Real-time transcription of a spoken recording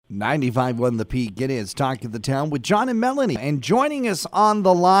95.1 The Peak. It is Talk of the Town with John and Melanie. And joining us on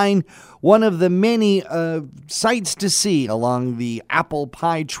the line, one of the many sights to see along the Apple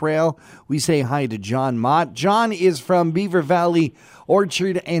Pie Trail. We say hi to John Mott. John is from Beaver Valley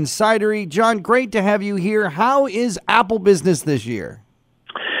Orchard and Cidery. John, great to have you here. How is apple business this year?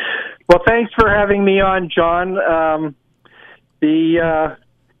 Well, thanks for having me on, John.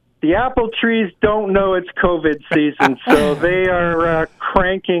 The apple trees don't know it's COVID season, so they are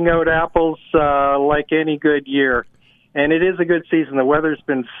cranking out apples like any good year. And it is a good season. The weather's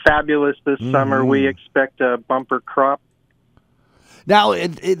been fabulous this summer. We expect a bumper crop. Now,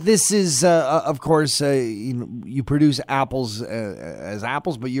 this is, of course, you produce apples as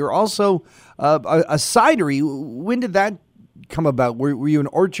apples, but you're also a cidery. When did that come about? Were you an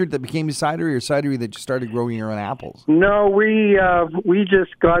orchard that became a cidery, or cidery that just started growing your own apples? No, we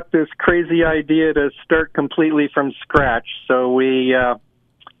just got this crazy idea to start completely from scratch. So we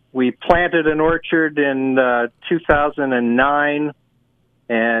planted an orchard in 2009,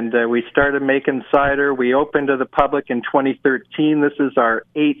 and we started making cider. We opened to the public in 2013. This is our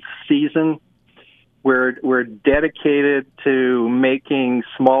 8th season. We're dedicated to making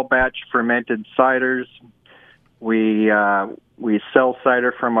small batch fermented ciders. We sell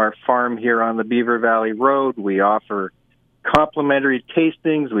cider from our farm here on the Beaver Valley Road. We offer complimentary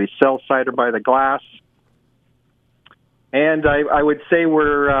tastings. We sell cider by the glass. And I would say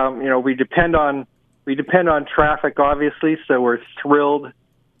we depend on traffic, obviously, so we're thrilled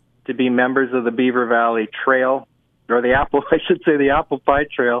to be members of the Beaver Valley Trail, or the Apple Pie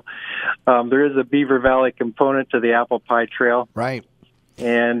Trail. There is a Beaver Valley component to the Apple Pie Trail. Right.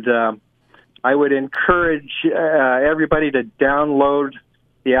 And I would encourage everybody to download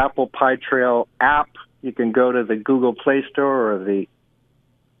the Apple Pie Trail app. You can go to the Google Play Store, or the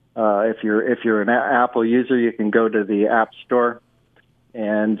if you're an Apple user, you can go to the App Store,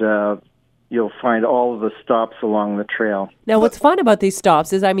 and you'll find all of the stops along the trail. Now, what's fun about these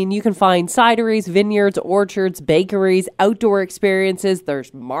stops is, you can find cideries, vineyards, orchards, bakeries, outdoor experiences.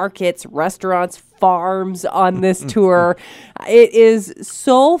 There's markets, restaurants, farms on this tour. It is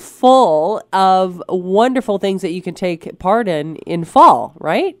so full of wonderful things that you can take part in fall,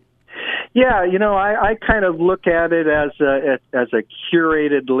 right? Yeah, I kind of look at it as a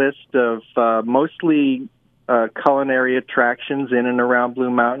curated list of mostly culinary attractions in and around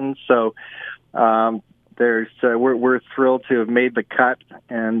Blue Mountain. So we're thrilled to have made the cut,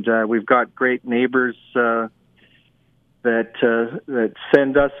 and we've got great neighbors that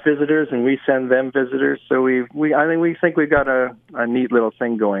send us visitors, and we send them visitors. So we think we've got a neat little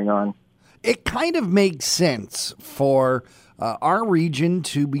thing going on. It kind of makes sense for our region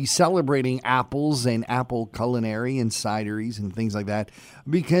to be celebrating apples and apple culinary and cideries and things like that,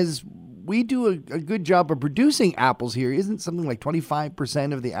 because we do a good job of producing apples here. Isn't something like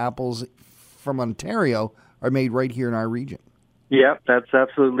 25% of the apples from Ontario are made right here in our region? Yeah, that's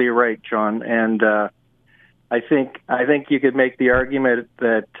absolutely right, John. And I think you could make the argument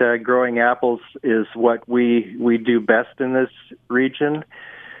that growing apples is what we do best in this region.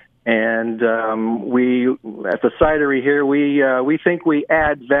 And we at the cidery here, we think we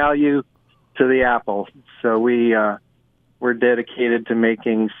add value to the apple. So we're dedicated to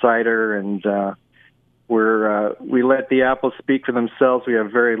making cider, and we let the apples speak for themselves. We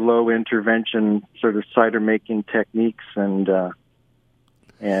have very low intervention sort of cider making techniques, and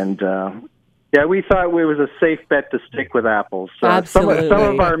we thought it was a safe bet to stick with apples. Absolutely. Some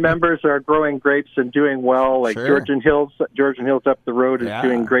of our members are growing grapes and doing well, like Sure. Georgian Hills up the road is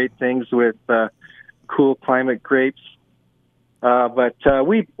doing great things with cool climate grapes. But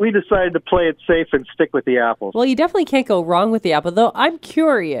we decided to play it safe and stick with the apples. Well, you definitely can't go wrong with the apple, though. I'm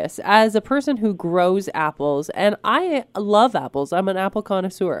curious, as a person who grows apples, and I love apples. I'm an apple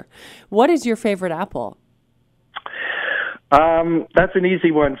connoisseur. What is your favorite apple? That's an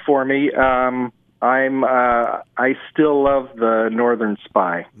easy one for me. I still love the Northern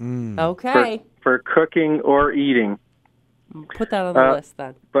Spy. Okay. For cooking or eating. Put that on the list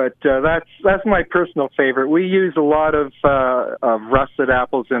then. But that's my personal favorite. We use a lot of russet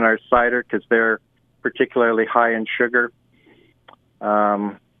apples in our cider because they're particularly high in sugar.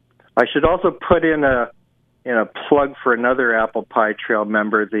 I should also put in a plug for another Apple Pie Trail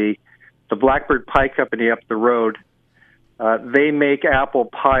member, the Blackbird Pie Company up the road. They make apple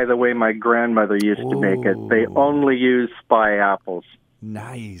pie the way my grandmother used to make it. They only use Spy apples.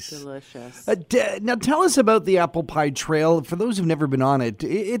 Nice. Delicious. Now tell us about the Apple Pie Trail. For those who've never been on it,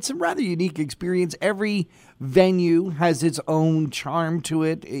 it's a rather unique experience. Every venue has its own charm to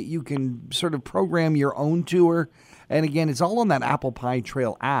it. You can sort of program your own tour. And again, it's all on that Apple Pie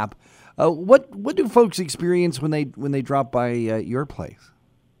Trail app. What do folks experience when they drop by your place?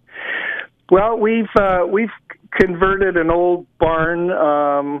 Well, we've converted an old barn,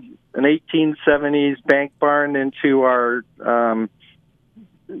 an 1870s bank barn, into our kind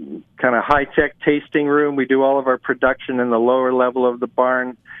of high-tech tasting room. We do all of our production in the lower level of the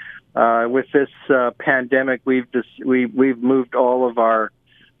barn. With this pandemic, we've moved all of our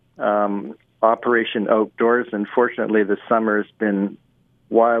operation outdoors, and fortunately, the summer has been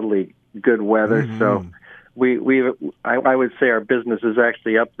wildly good weather. Mm-hmm. So I would say our business is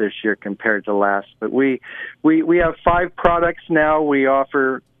actually up this year compared to last. But we have 5 products now. We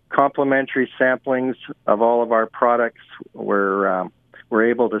offer complimentary samplings of all of our products. We're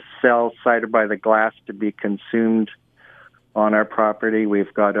able to sell cider by the glass to be consumed on our property.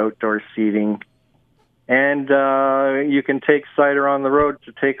 We've got outdoor seating, and you can take cider on the road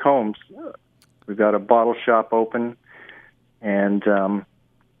to take home. We've got a bottle shop open, and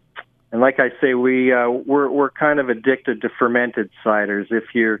like I say, we're kind of addicted to fermented ciders.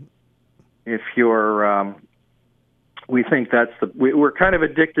 We think we're kind of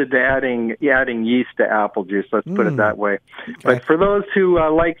addicted to adding yeast to apple juice. Let's put it that way. Okay. But for those who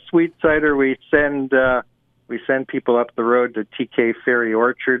like sweet cider, we send people up the road to TK Ferry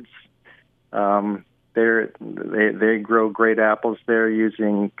Orchards. They grow great apples there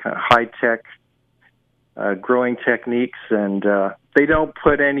using kind of high-tech growing techniques, and they don't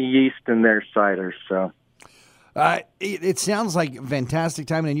put any yeast in their cider. So it sounds like a fantastic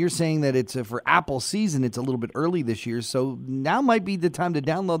time, and you're saying that it's for apple season. It's a little bit early this year, so now might be the time to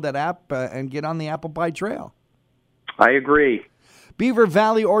download that app and get on the Apple Pie Trail. I agree. Beaver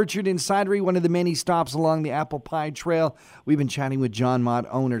Valley Orchard and Cidery, one of the many stops along the Apple Pie Trail. We've been chatting with John Mott,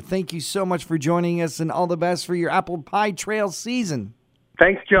 owner. Thank you so much for joining us, and all the best for your Apple Pie Trail season.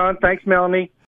 Thanks, John. Thanks, Melanie.